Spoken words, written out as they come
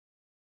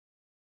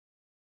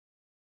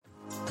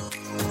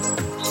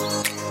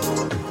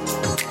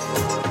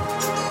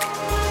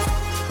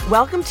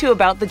Welcome to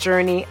About the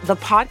Journey, the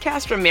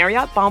podcast from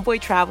Marriott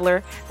Bonvoy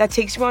Traveler that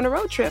takes you on a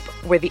road trip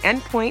where the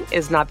end point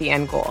is not the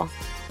end goal.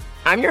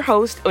 I'm your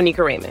host,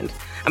 Onika Raymond.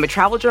 I'm a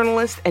travel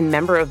journalist and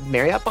member of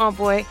Marriott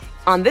Bonvoy.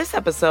 On this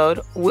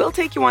episode, we'll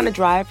take you on a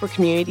drive where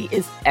community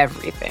is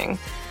everything.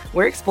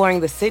 We're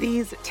exploring the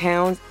cities,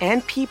 towns,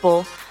 and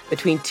people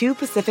between two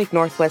Pacific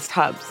Northwest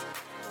hubs,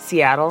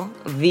 Seattle,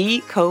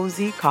 the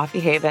cozy coffee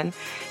haven,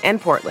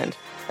 and Portland,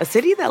 a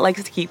city that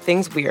likes to keep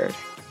things weird.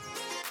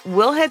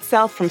 We'll head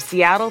south from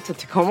Seattle to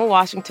Tacoma,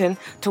 Washington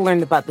to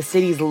learn about the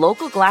city's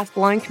local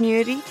glass-blowing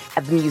community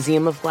at the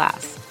Museum of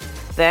Glass.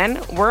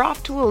 Then we're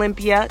off to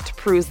Olympia to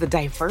peruse the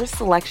diverse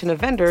selection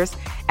of vendors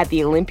at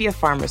the Olympia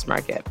Farmers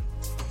Market.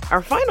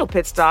 Our final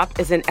pit stop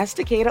is in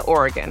Estacada,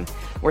 Oregon,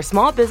 where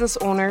small business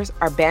owners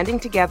are banding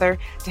together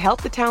to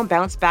help the town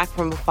bounce back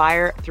from a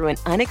fire through an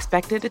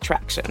unexpected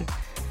attraction.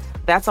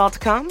 That's all to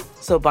come,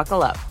 so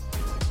buckle up.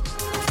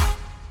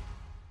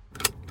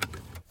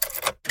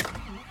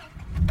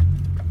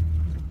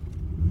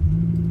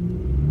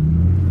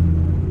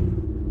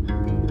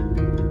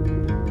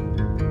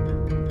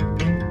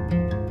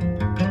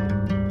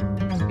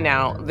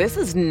 Now, this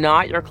is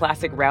not your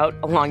classic route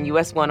along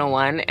US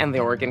 101 and the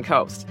Oregon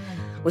coast.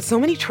 With so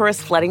many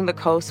tourists flooding the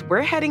coast,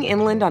 we're heading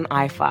inland on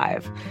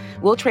I-5.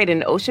 We'll trade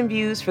in ocean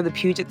views for the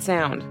Puget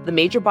Sound, the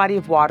major body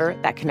of water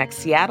that connects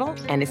Seattle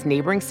and its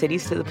neighboring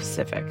cities to the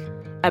Pacific.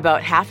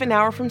 About half an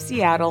hour from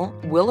Seattle,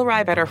 we'll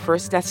arrive at our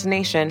first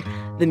destination,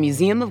 the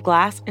Museum of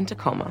Glass in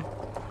Tacoma.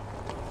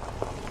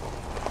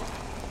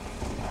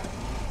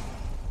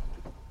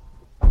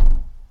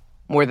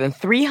 More than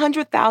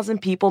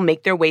 300,000 people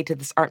make their way to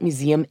this art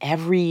museum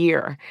every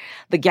year.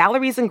 The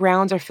galleries and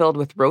grounds are filled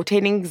with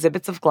rotating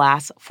exhibits of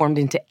glass formed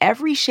into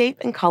every shape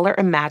and color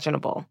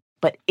imaginable.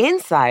 But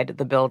inside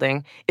the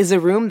building is a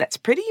room that's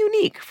pretty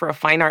unique for a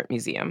fine art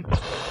museum.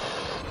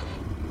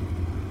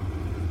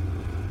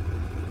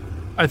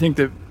 I think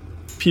that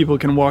people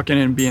can walk in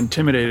and be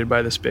intimidated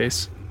by the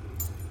space.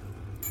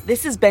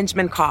 This is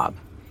Benjamin Cobb.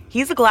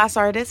 He's a glass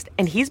artist,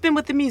 and he's been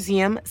with the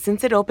museum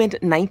since it opened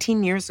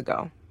 19 years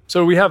ago.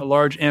 So we have a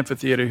large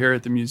amphitheater here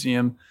at the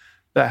museum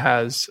that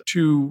has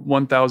two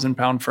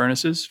 1,000-pound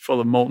furnaces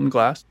full of molten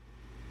glass.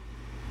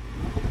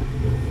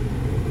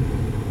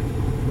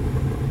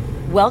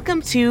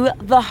 Welcome to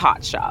the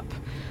Hot Shop.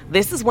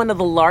 This is one of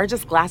the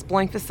largest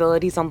glassblowing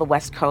facilities on the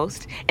West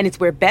Coast, and it's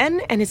where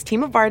Ben and his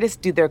team of artists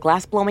do their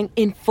glassblowing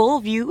in full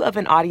view of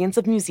an audience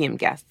of museum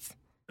guests.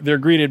 They're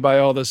greeted by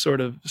all the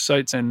sort of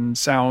sights and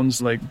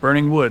sounds like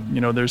burning wood. You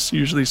know, there's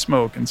usually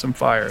smoke and some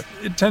fire.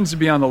 It tends to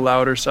be on the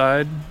louder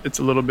side. It's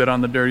a little bit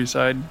on the dirty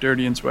side,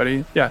 dirty and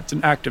sweaty. Yeah, it's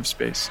an active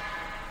space.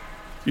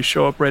 You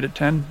show up right at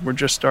 10, we're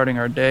just starting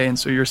our day, and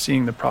so you're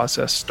seeing the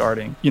process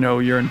starting. You know,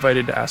 you're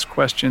invited to ask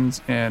questions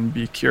and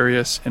be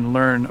curious and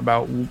learn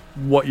about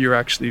what you're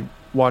actually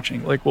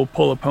watching. Like, we'll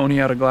pull a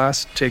pony out of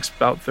glass. It takes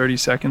about 30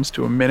 seconds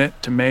to a minute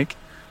to make,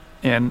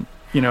 and,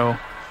 you know,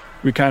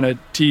 we kind of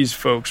tease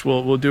folks.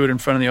 We'll do it in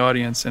front of the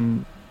audience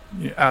and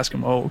ask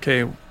them, oh,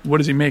 okay, what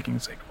is he making?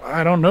 It's like, well,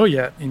 I don't know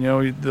yet. You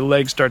know, the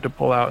legs start to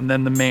pull out, and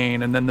then the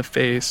mane, and then the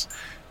face,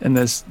 and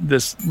this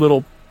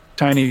little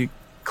tiny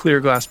clear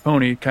glass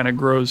pony kind of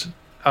grows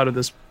out of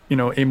this, you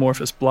know,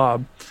 amorphous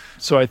blob.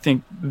 So I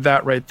think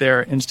that right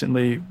there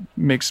instantly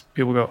makes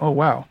people go, oh,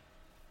 wow,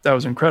 that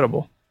was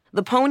incredible.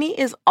 The pony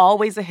is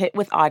always a hit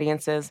with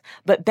audiences,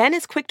 but Ben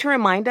is quick to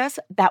remind us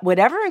that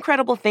whatever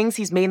incredible things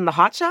he's made in the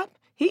hot shop,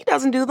 he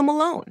doesn't do them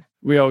alone.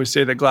 We always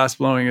say that glass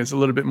blowing is a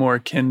little bit more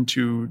akin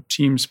to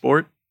team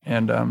sport,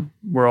 and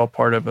we're all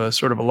part of a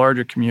sort of a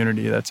larger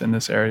community that's in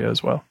this area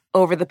as well.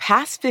 Over the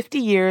past 50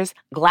 years,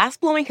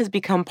 glassblowing has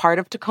become part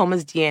of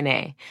Tacoma's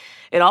DNA.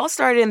 It all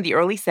started in the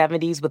early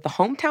 70s with a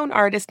hometown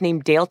artist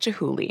named Dale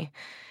Chihuly.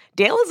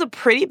 Dale is a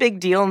pretty big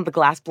deal in the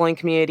glassblowing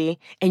community,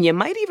 and you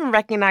might even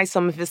recognize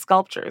some of his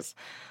sculptures.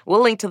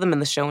 We'll link to them in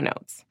the show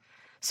notes.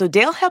 So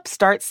Dale helped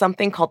start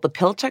something called the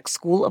Pilchuck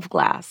School of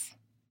Glass.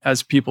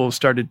 As people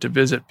started to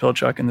visit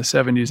Pilchuck in the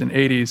 70s and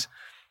 80s,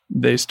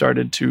 they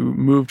started to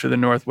move to the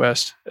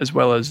Northwest, as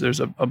well as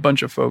there's a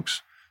bunch of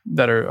folks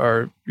that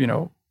are you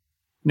know,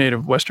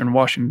 native Western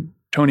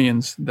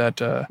Washingtonians that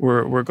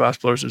were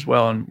glassblowers as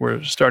well, and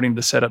were starting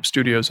to set up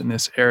studios in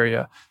this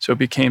area. So it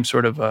became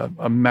sort of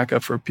a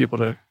mecca for people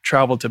to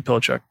travel to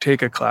Pilchuck,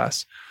 take a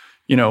class,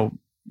 you know,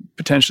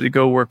 potentially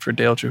go work for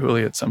Dale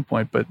Chihuly at some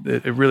point, but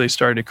it really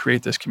started to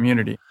create this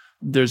community.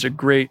 There's a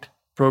great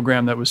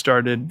program that was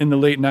started in the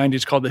late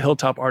 90s called the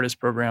Hilltop Artist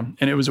Program,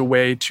 and it was a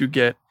way to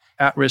get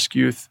at-risk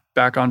youth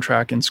back on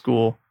track in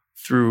school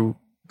through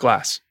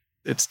glass.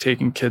 It's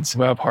taking kids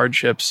who have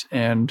hardships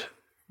and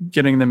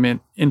getting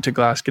them into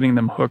glass, getting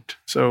them hooked.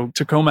 So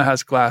Tacoma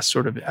has glass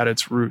sort of at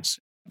its roots.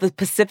 The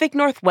Pacific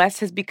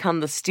Northwest has become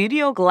the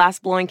studio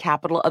glassblowing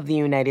capital of the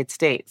United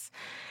States.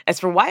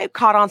 As for why it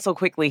caught on so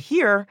quickly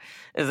here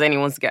is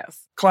anyone's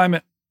guess.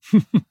 Climate.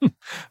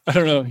 I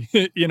don't know.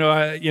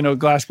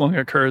 Glassblowing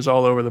occurs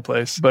all over the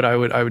place, but I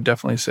would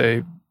definitely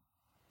say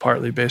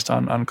partly based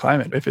on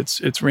climate. If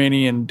it's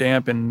rainy and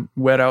damp and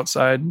wet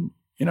outside,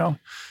 you know,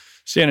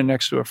 standing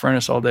next to a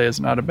furnace all day is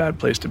not a bad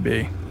place to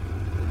be.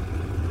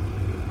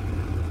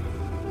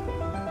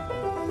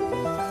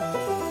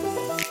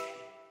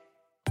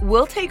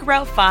 We'll take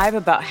Route 5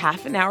 about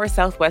half an hour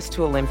southwest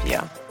to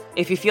Olympia.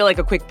 If you feel like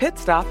a quick pit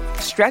stop,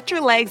 stretch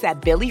your legs at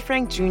Billy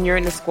Frank Jr.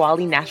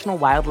 Nisqually National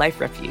Wildlife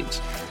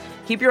Refuge.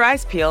 Keep your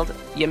eyes peeled.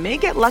 You may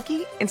get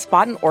lucky and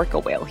spot an orca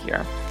whale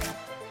here.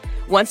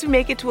 Once we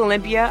make it to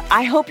Olympia,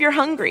 I hope you're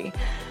hungry,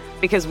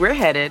 because we're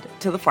headed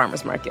to the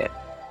farmers market.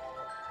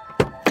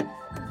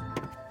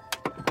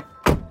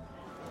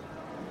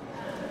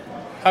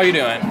 How you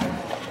doing?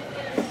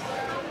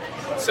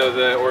 So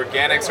the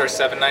organics are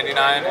 $7.99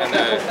 and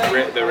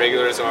the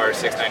regulars are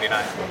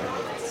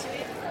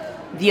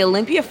 $6.99. The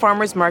Olympia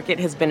Farmers Market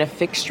has been a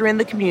fixture in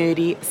the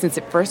community since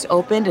it first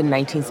opened in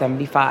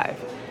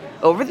 1975.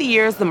 Over the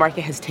years, the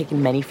market has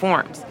taken many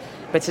forms,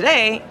 but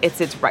today it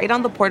sits right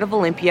on the Port of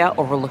Olympia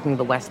overlooking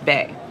the West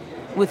Bay.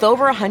 With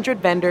over 100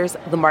 vendors,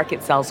 the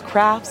market sells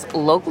crafts,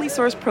 locally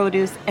sourced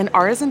produce, and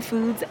artisan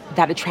foods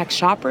that attract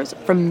shoppers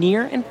from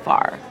near and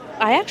far.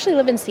 I actually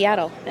live in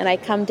Seattle, and I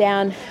come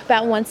down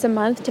about once a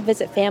month to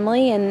visit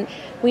family, and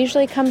we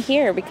usually come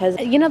here because,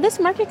 this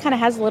market kind of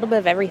has a little bit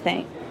of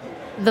everything.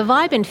 The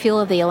vibe and feel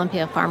of the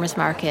Olympia Farmers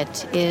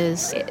Market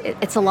is,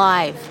 it's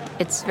alive.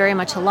 It's very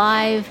much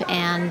alive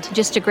and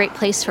just a great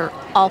place for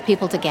all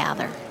people to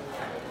gather.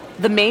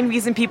 The main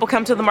reason people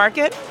come to the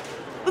market?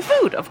 The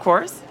food, of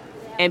course.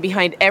 And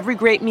behind every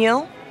great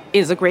meal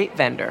is a great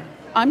vendor.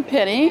 I'm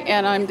Penny,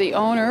 and I'm the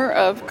owner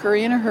of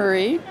Curry in a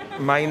Hurry.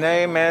 My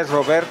name is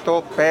Roberto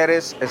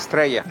Perez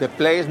Estrella. The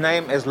place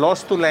name is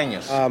Los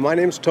Tuleños. My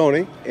name's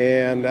Tony,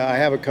 and I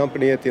have a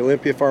company at the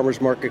Olympia Farmers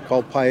Market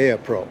called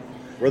Paella Pro.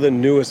 We're the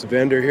newest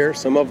vendor here.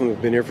 Some of them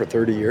have been here for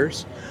 30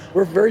 years.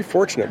 We're very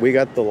fortunate. We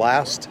got the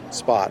last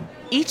spot.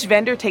 Each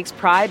vendor takes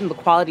pride in the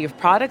quality of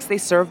products they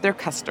serve their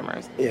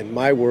customers. In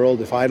my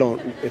world, if I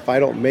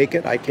don't make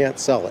it, I can't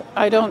sell it.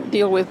 I don't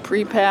deal with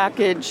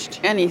prepackaged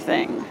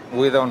anything.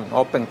 We don't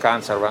open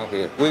cans around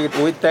here.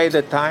 We take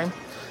the time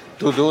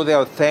to do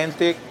the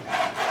authentic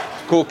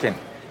cooking.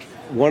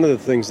 One of the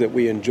things that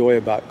we enjoy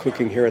about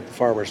cooking here at the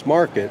farmers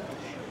market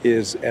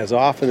is, as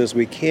often as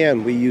we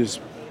can, we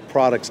use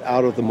products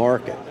out of the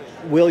market.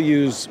 We'll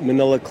use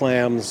manila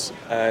clams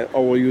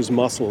or we'll use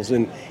mussels,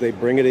 and they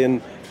bring it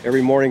in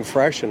every morning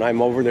fresh, and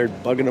I'm over there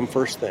bugging them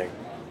first thing.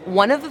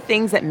 One of the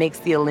things that makes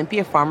the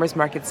Olympia Farmers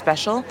Market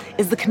special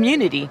is the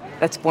community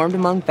that's formed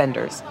among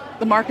vendors.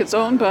 The market's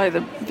owned by the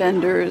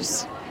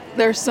vendors.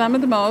 They're some of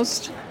the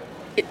most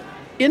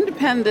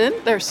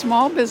independent. They're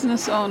small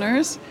business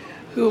owners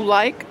who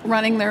like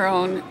running their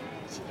own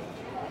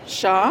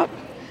shop,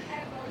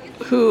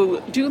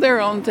 who do their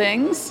own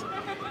things.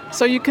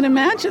 So you can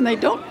imagine they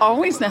don't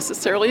always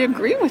necessarily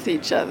agree with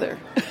each other.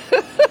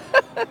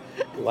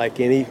 Like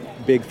any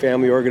big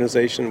family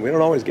organization, we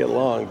don't always get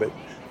along, but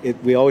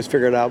we always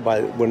figure it out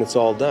by when it's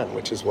all done,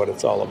 which is what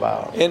it's all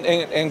about.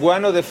 And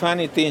one of the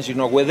funny things,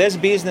 when there's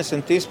business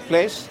in this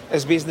place,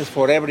 there's business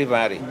for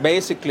everybody.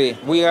 Basically,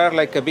 we are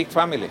like a big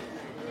family.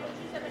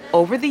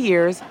 Over the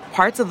years,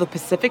 parts of the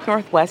Pacific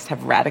Northwest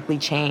have radically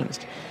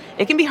changed.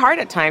 It can be hard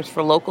at times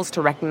for locals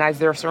to recognize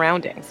their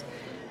surroundings.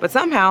 But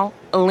somehow,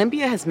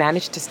 Olympia has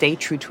managed to stay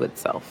true to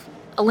itself.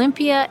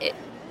 Olympia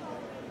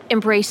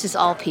embraces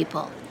all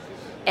people.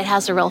 It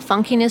has a real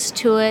funkiness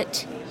to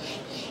it,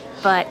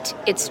 but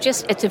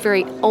it's a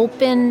very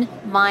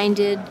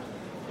open-minded,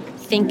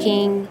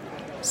 thinking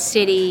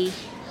city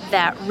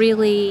that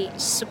really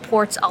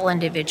supports all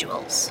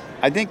individuals.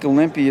 I think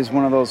Olympia is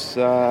one of those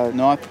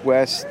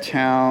Northwest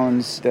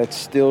towns that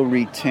still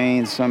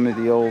retain some of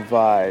the old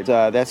vibes.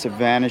 That's a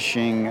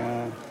vanishing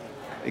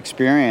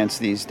experience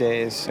these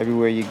days.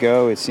 Everywhere you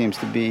go, it seems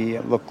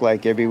to look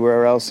like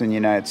everywhere else in the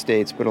United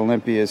States, but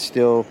Olympia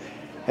still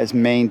has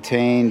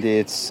maintained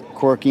its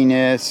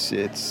quirkiness,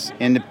 its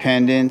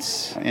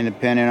independence,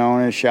 independent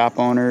owners, shop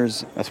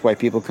owners. That's why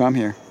people come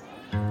here.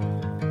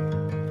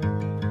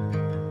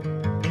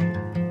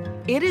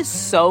 It is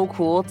so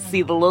cool to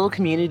see the little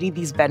community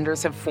these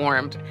vendors have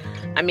formed.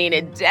 I mean,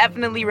 it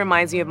definitely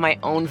reminds me of my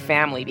own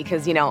family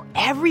because,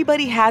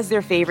 everybody has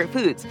their favorite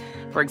foods.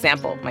 For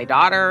example, my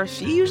daughter,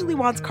 she usually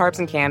wants carbs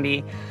and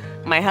candy.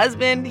 My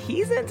husband,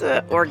 he's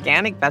into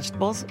organic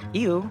vegetables.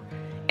 Ew.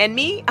 And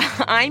me,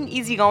 I'm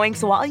easygoing,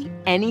 so I'll eat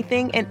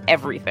anything and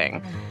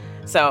everything.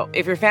 So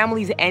if your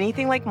family's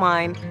anything like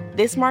mine,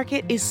 this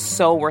market is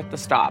so worth the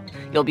stop.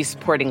 You'll be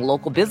supporting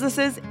local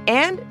businesses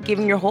and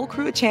giving your whole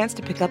crew a chance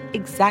to pick up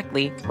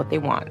exactly what they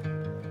want.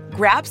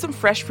 Grab some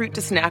fresh fruit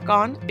to snack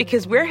on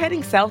because we're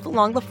heading south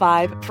along the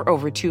 5 for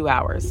over 2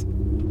 hours.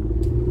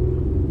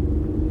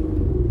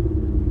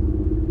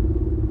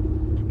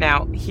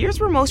 Now, here's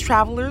where most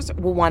travelers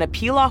will want to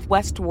peel off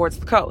west towards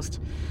the coast,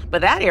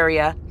 but that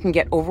area can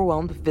get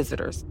overwhelmed with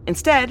visitors.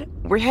 Instead,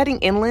 we're heading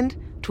inland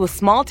to a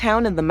small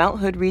town in the Mount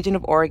Hood region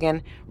of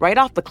Oregon, right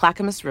off the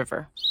Clackamas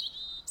River.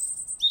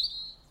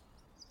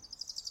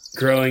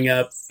 Growing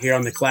up here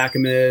on the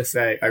Clackamas,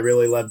 I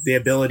really loved the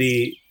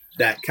ability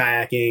that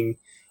kayaking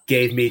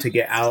gave me to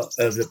get out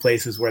of the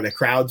places where the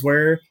crowds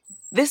were.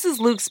 This is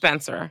Luke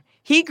Spencer.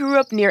 He grew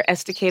up near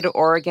Estacada,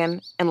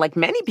 Oregon, and like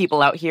many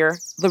people out here,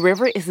 the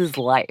river is his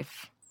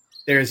life.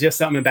 There's just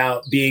something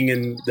about being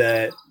in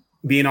the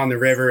being on the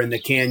river and the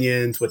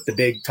canyons with the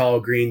big, tall,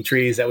 green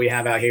trees that we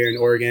have out here in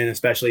Oregon,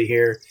 especially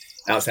here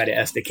outside of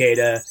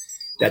Estacada,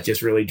 that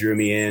just really drew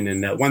me in.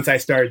 And once I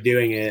started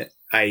doing it,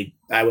 I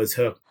was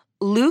hooked.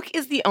 Luke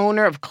is the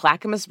owner of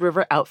Clackamas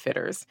River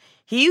Outfitters.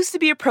 He used to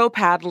be a pro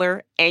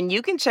paddler, and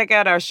you can check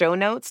out our show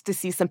notes to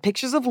see some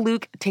pictures of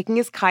Luke taking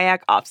his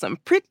kayak off some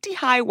pretty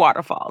high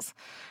waterfalls.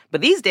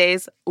 But these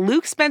days,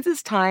 Luke spends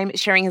his time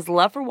sharing his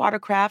love for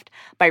watercraft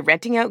by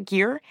renting out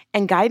gear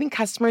and guiding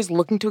customers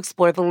looking to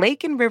explore the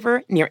lake and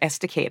river near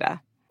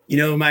Estacada. You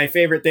know, my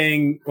favorite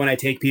thing when I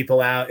take people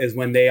out is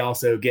when they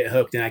also get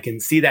hooked and I can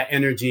see that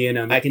energy in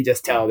them. I can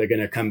just tell they're going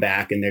to come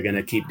back and they're going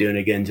to keep doing it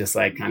again, just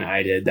like kind of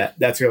I did.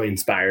 That's really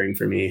inspiring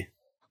for me.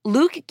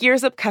 Luke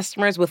gears up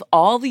customers with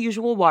all the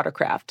usual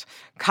watercraft,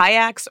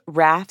 kayaks,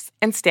 rafts,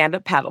 and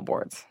stand-up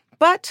paddleboards.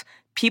 But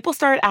people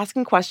started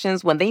asking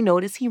questions when they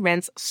notice he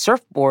rents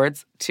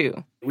surfboards,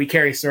 too. We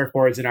carry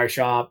surfboards in our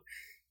shop,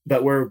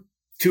 but we're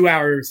 2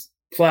 hours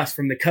plus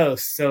from the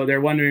coast. So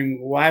they're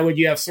wondering, why would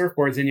you have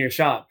surfboards in your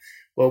shop?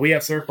 Well, we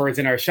have surfboards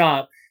in our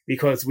shop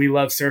because we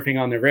love surfing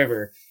on the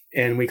river,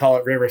 and we call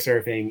it river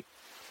surfing.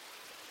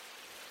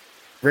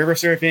 River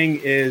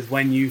surfing is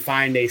when you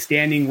find a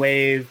standing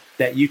wave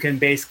that you can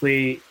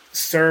basically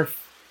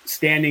surf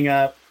standing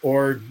up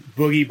or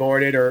boogie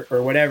boarded or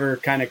whatever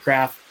kind of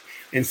craft.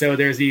 And so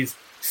there's these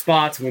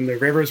spots when the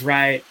river's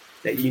right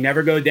that you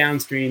never go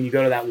downstream. You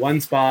go to that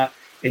one spot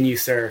and you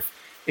surf.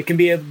 It can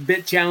be a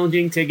bit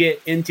challenging to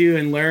get into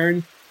and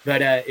learn,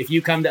 but if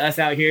you come to us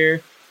out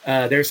here,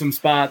 there's some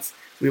spots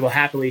we will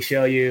happily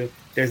show you.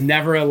 There's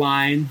never a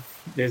line.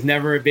 There's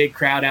never a big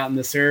crowd out in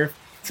the surf.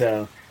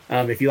 So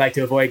if you like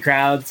to avoid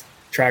crowds,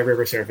 try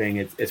river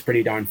surfing. It's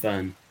pretty darn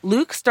fun.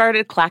 Luke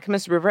started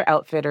Clackamas River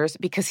Outfitters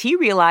because he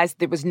realized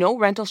there was no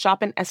rental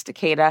shop in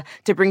Estacada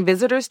to bring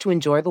visitors to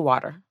enjoy the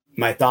water.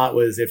 My thought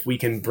was, if we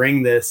can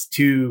bring this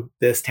to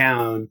this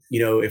town,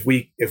 you know, if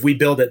we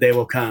build it, they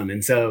will come.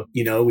 And so,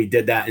 you know, we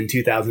did that in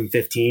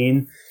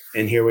 2015.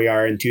 And here we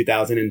are in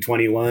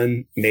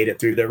 2021, made it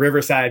through the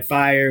Riverside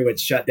fire, which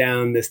shut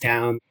down this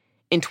town.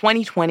 In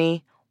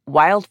 2020,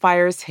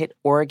 wildfires hit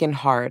Oregon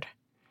hard.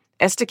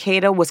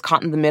 Estacada was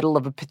caught in the middle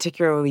of a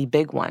particularly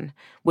big one,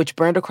 which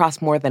burned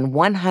across more than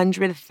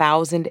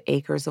 100,000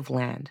 acres of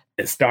land.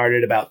 It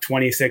started about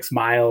 26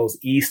 miles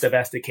east of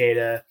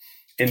Estacada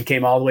and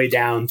came all the way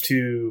down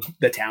to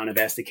the town of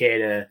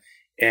Estacada.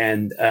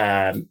 And,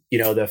 you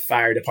know, the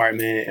fire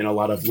department and a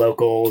lot of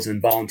locals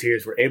and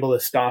volunteers were able to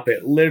stop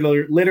it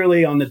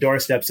literally on the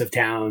doorsteps of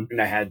town. And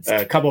I had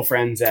a couple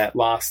friends that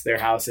lost their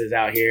houses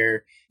out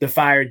here. The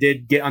fire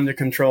did get under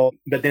control,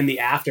 but then the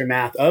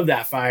aftermath of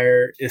that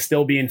fire is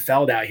still being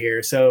felt out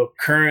here. So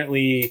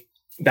currently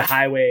the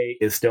highway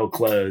is still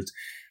closed.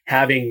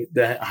 Having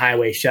the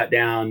highway shut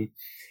down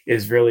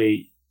is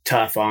really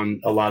tough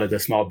on a lot of the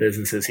small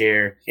businesses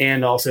here.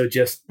 And also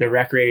just the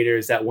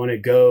recreators that want to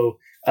go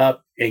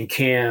up and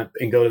camp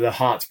and go to the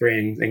hot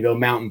springs and go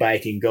mountain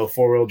biking, go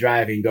four-wheel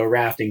driving, go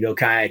rafting, go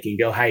kayaking,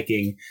 go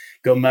hiking,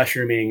 go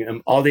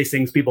mushrooming. All these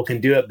things people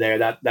can do up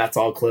there, that's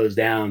all closed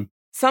down.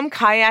 Some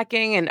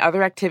kayaking and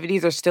other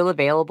activities are still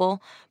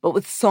available, but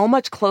with so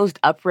much closed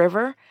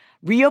upriver,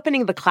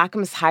 reopening the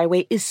Clackamas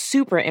Highway is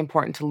super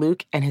important to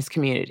Luke and his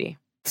community.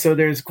 So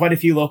there's quite a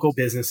few local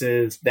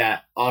businesses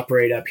that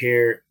operate up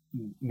here.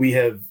 We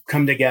have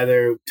come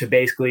together to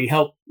basically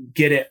help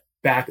get it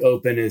back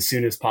open as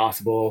soon as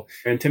possible,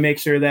 and to make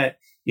sure that,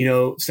 you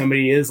know,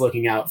 somebody is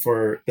looking out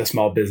for the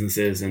small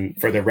businesses and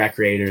for the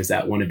recreators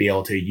that want to be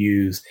able to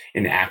use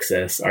and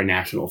access our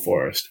national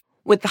forest.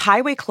 With the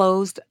highway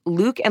closed,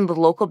 Luke and the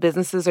local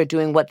businesses are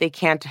doing what they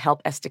can to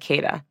help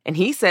Estacada, and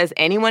he says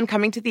anyone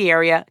coming to the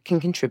area can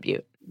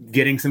contribute.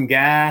 Getting some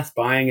gas,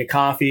 buying a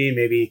coffee,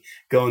 maybe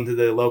going to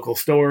the local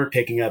store,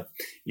 picking up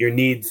your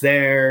needs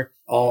there.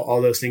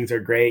 All those things are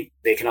great.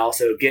 They can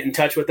also get in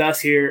touch with us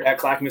here at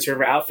Clackamas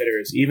River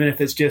Outfitters, even if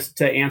it's just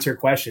to answer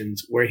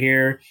questions. We're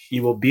here.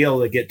 You will be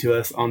able to get to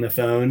us on the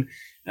phone,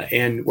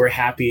 and we're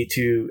happy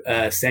to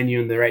send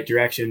you in the right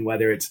direction,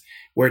 whether it's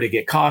where to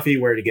get coffee,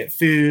 where to get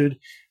food,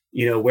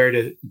 you know, where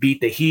to beat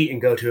the heat and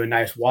go to a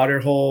nice water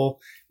hole,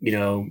 you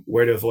know,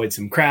 where to avoid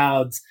some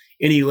crowds,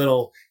 any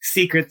little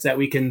secrets that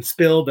we can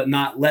spill but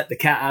not let the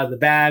cat out of the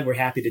bag. We're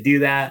happy to do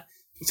that.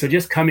 So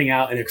just coming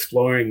out and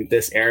exploring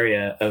this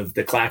area of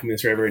the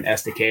Clackamas River and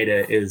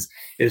Estacada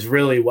is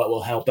really what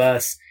will help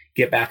us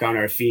get back on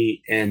our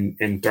feet and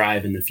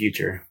thrive in the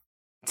future.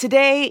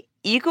 Today,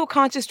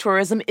 eco-conscious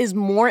tourism is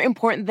more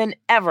important than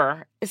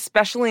ever,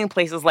 especially in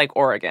places like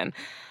Oregon.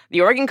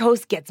 The Oregon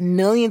coast gets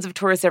millions of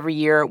tourists every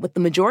year, with the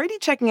majority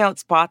checking out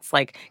spots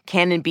like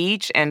Cannon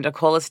Beach and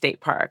Ecola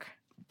State Park.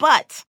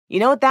 But you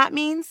know what that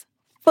means?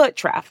 Foot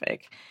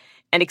traffic.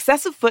 And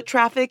excessive foot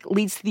traffic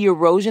leads to the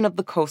erosion of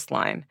the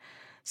coastline.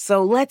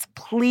 So let's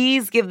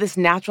please give this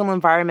natural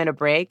environment a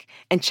break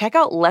and check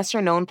out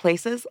lesser-known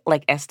places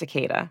like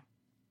Estacada.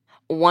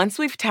 Once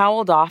we've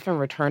toweled off and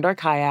returned our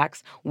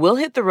kayaks, we'll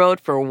hit the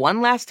road for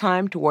one last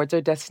time towards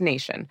our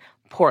destination,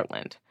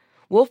 Portland.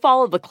 We'll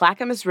follow the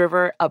Clackamas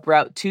River up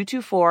Route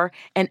 224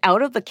 and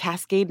out of the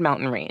Cascade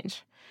Mountain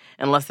Range.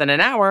 In less than an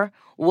hour,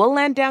 we'll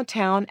land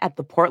downtown at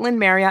the Portland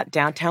Marriott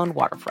Downtown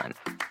Waterfront.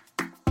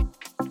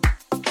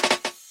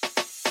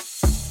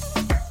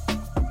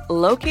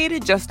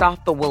 Located just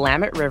off the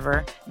Willamette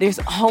River, there's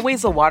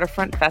always a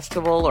waterfront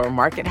festival or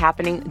market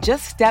happening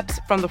just steps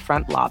from the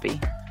front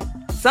lobby.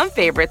 Some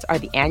favorites are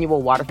the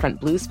annual Waterfront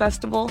Blues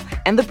Festival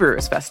and the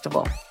Brewers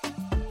Festival.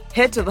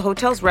 Head to the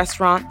hotel's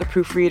restaurant, The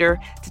Proofreader,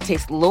 to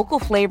taste local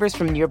flavors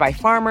from nearby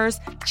farmers,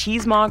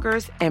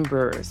 cheesemongers, and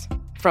brewers.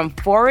 From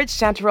foraged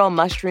chanterelle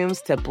mushrooms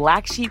to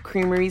Black Sheep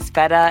Creamery's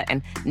feta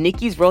and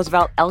Nikki's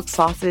Roosevelt elk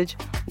sausage,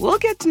 we'll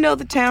get to know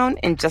the town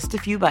in just a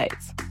few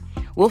bites.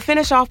 We'll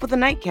finish off with a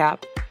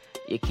nightcap.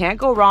 You can't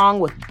go wrong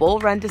with Bull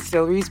Run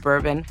Distillery's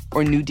bourbon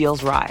or New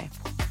Deal's rye.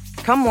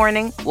 Come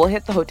morning, we'll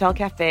hit the Hotel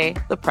Cafe,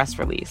 The Press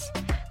Release.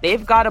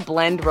 They've got a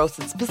blend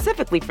roasted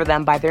specifically for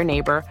them by their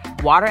neighbor,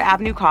 Water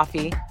Avenue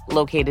Coffee,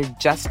 located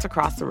just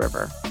across the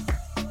river.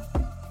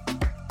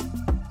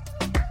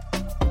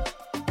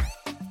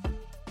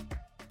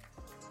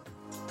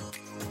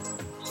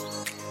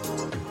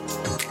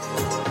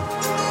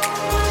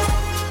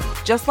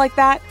 Just like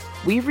that,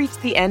 we've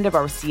reached the end of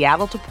our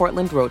Seattle to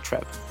Portland road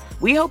trip.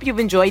 We hope you've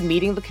enjoyed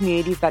meeting the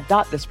communities that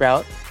dot this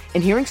route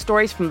and hearing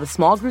stories from the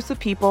small groups of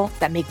people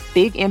that make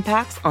big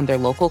impacts on their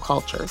local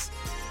cultures.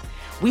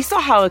 We saw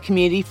how a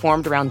community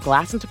formed around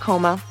glass in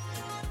Tacoma,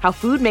 how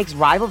food makes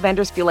rival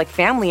vendors feel like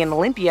family in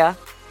Olympia,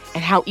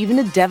 and how even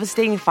a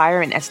devastating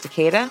fire in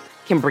Estacada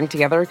can bring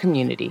together a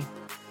community.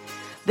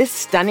 This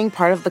stunning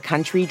part of the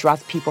country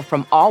draws people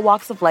from all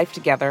walks of life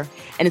together,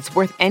 and it's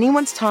worth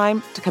anyone's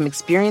time to come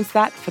experience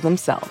that for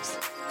themselves.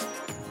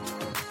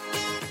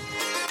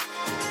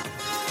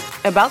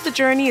 About the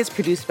Journey is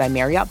produced by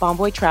Marriott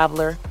Bonvoy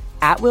Traveler,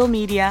 At Will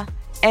Media,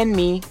 and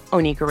me,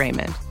 Onika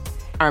Raymond.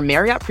 Our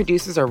Marriott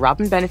producers are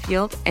Robin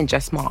Benefield and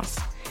Jess Moss.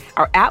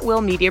 Our At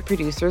Will Media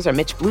producers are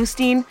Mitch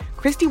Bluestein,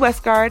 Christy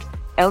Westgard,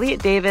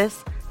 Elliot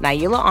Davis,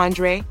 Naila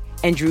Andre,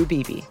 and Drew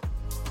Beebe.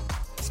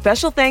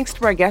 Special thanks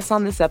to our guests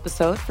on this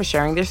episode for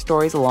sharing their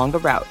stories along the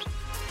route.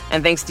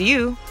 And thanks to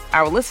you,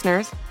 our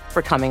listeners,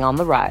 for coming on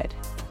the ride.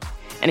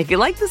 And if you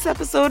like this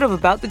episode of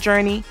About the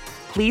Journey,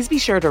 please be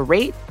sure to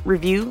rate,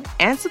 review,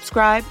 and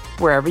subscribe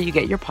wherever you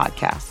get your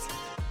podcasts.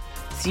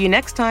 See you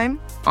next time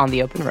on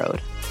The Open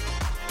Road.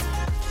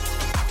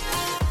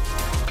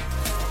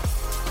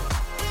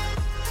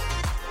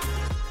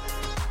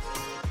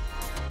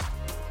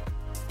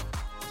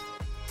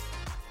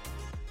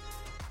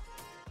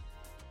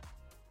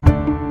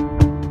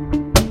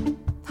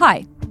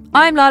 Hi,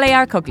 I'm Lale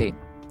Arakoglu,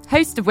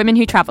 host of Women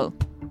Who Travel.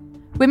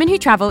 Women Who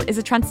Travel is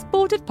a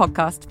transported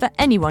podcast for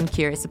anyone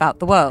curious about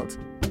the world.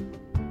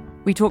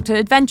 We talk to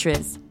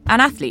adventurers and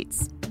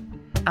athletes.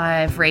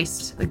 I've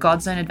raced the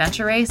Godzone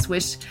Adventure Race,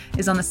 which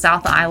is on the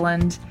South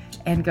Island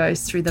and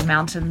goes through the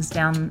mountains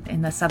down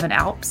in the Southern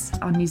Alps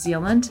on New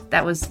Zealand.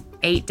 That was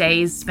 8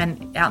 days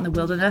spent out in the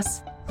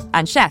wilderness.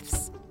 And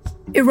chefs.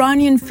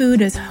 Iranian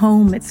food is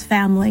home, it's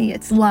family,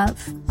 it's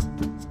love.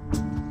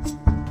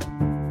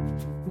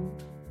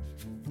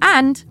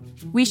 And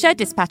we share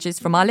dispatches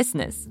from our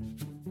listeners.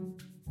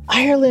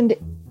 Ireland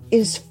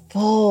is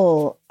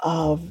full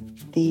of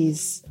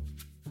these,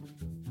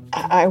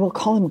 I will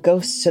call them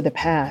ghosts of the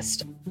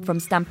past.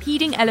 From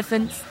stampeding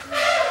elephants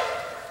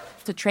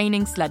to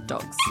training sled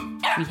dogs.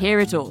 We hear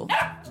it all.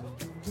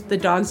 The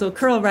dogs will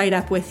curl right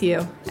up with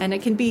you, and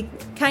it can be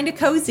kind of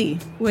cozy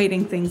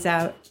waiting things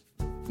out.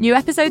 New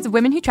episodes of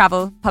Women Who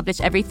Travel publish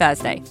every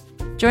Thursday.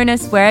 Join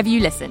us wherever you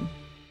listen.